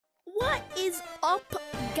What is up,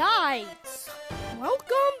 guys?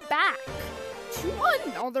 Welcome back to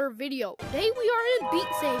another video. Today we are in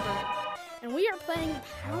Beat Saber, and we are playing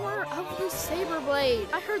Power of the Saber Blade.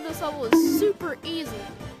 I heard this level is super easy,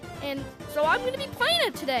 and so I'm going to be playing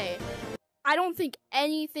it today. I don't think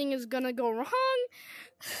anything is going to go wrong.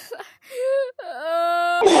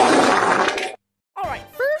 Alright,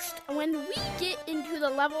 first, when we get into the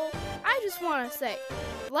level, I just want to say,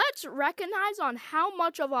 let's recognize on how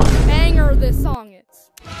much of a banger this song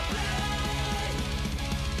is.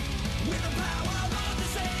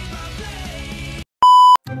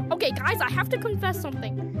 Okay, guys, I have to confess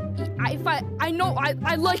something. I know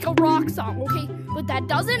I like a rock song, okay? But that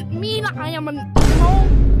doesn't mean I am an emo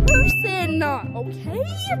person,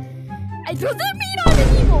 okay? It doesn't mean I'm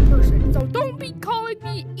an emo person, so don't be calling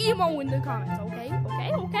me emo in the comments, okay?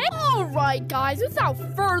 Okay? Alright, guys, without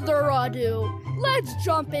further ado, let's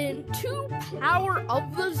jump into Power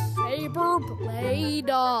of the Saber Blade.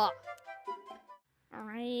 Alright,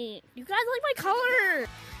 you guys like my color?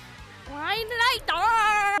 Why did I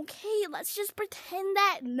die? Okay, let's just pretend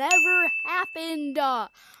that never happened.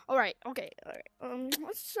 Alright, okay,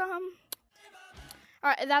 let's,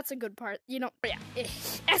 alright, that's a good part, you know, yeah,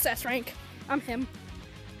 SS rank, I'm him.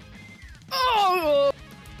 Oh!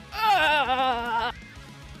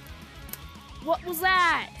 What was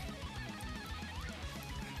that?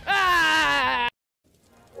 Ah!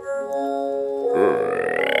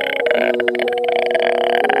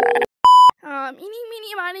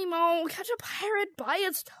 Meeny, miny, mo, catch a pirate by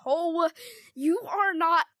its toe. You are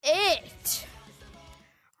not it.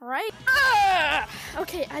 Alright?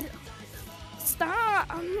 Okay, stop.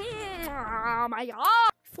 Oh my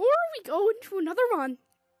god. Before we go into another run,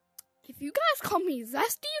 if you guys call me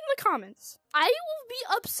zesty in the comments, I will be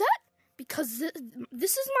upset because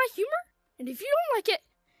this is my humor, and if you don't like it,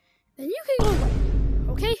 then you can go away,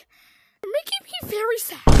 okay? You're making me very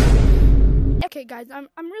sad. Okay, guys, I'm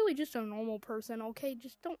really just a normal person, okay?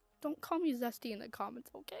 Just don't call me zesty in the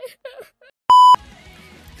comments, okay?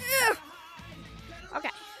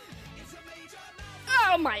 Okay.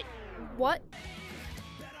 Oh my, what?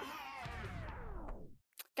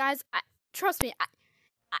 Guys, trust me,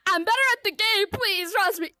 I'm better at the game, please,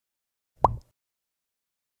 trust me.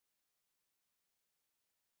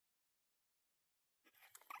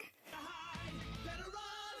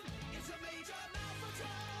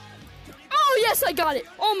 Oh, yes, I got it.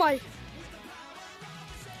 Oh, my.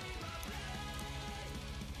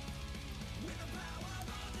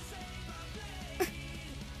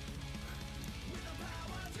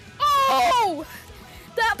 Oh,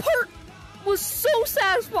 that part was so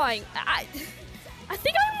satisfying. I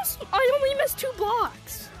think I only missed 2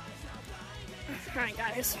 blocks. Alright,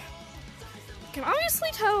 guys. You can obviously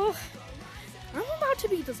tell I'm about to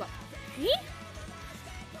beat this up. Hey?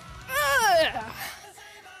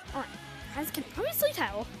 Alright, guys can obviously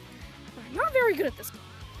tell I'm not very good at this game.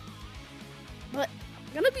 But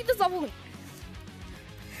I'm gonna beat this level in.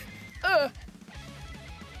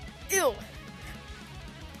 Ew.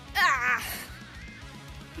 Ah.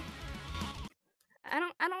 I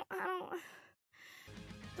don't.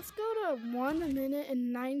 Let's go to 1 minute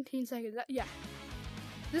and 19 seconds. Yeah.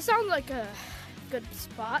 This sounds like a good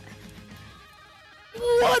spot.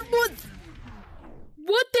 What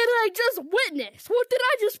did I just witness? What did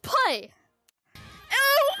I just play?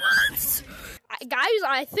 Guys,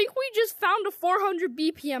 I think we just found a 400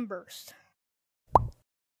 BPM burst.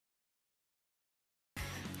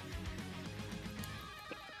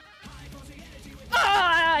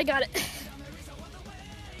 I got it.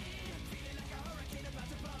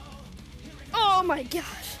 Oh my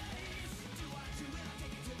gosh.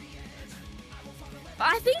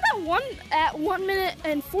 I think that at 1 minute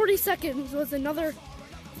and 40 seconds was another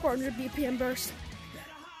 400 BPM burst.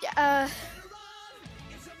 Yeah,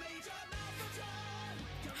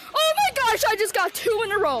 oh my gosh, I just got 2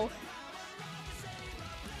 in a row.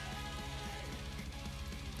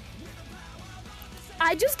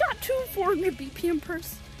 I just got 2 400 BPM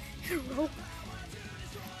bursts in a row.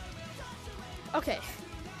 Okay.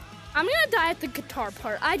 I'm gonna die at the guitar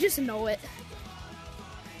part. I just know it.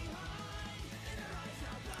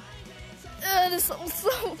 This is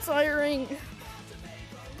so tiring.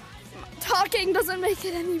 Talking doesn't make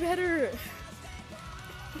it any better.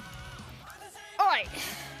 Alright.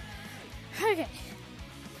 Okay.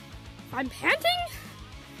 I'm panting?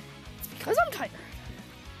 It's because I'm tired.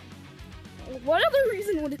 What other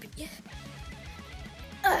reason would it be?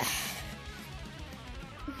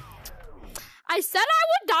 I said I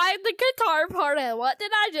would die at the guitar part, and what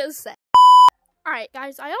did I just say? Alright,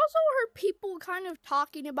 guys, I also heard people kind of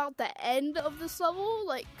talking about the end of this level.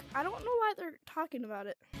 Like, I don't know why they're talking about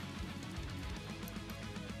it.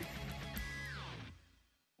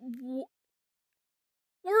 Were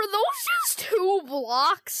those just 2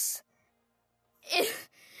 blocks?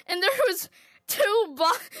 And there was 2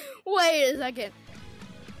 blocks. Wait a second.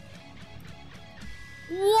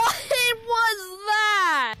 What was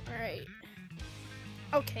that? Alright.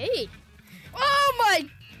 Okay. Oh my.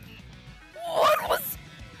 What was.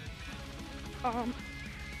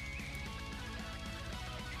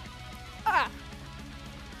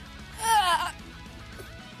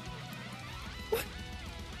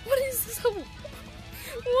 What is this?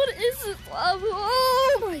 What is this?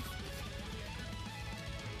 Oh my.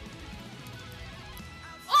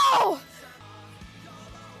 Oh!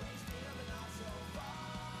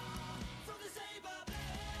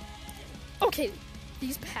 Okay,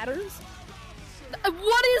 these patterns?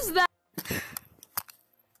 What is that?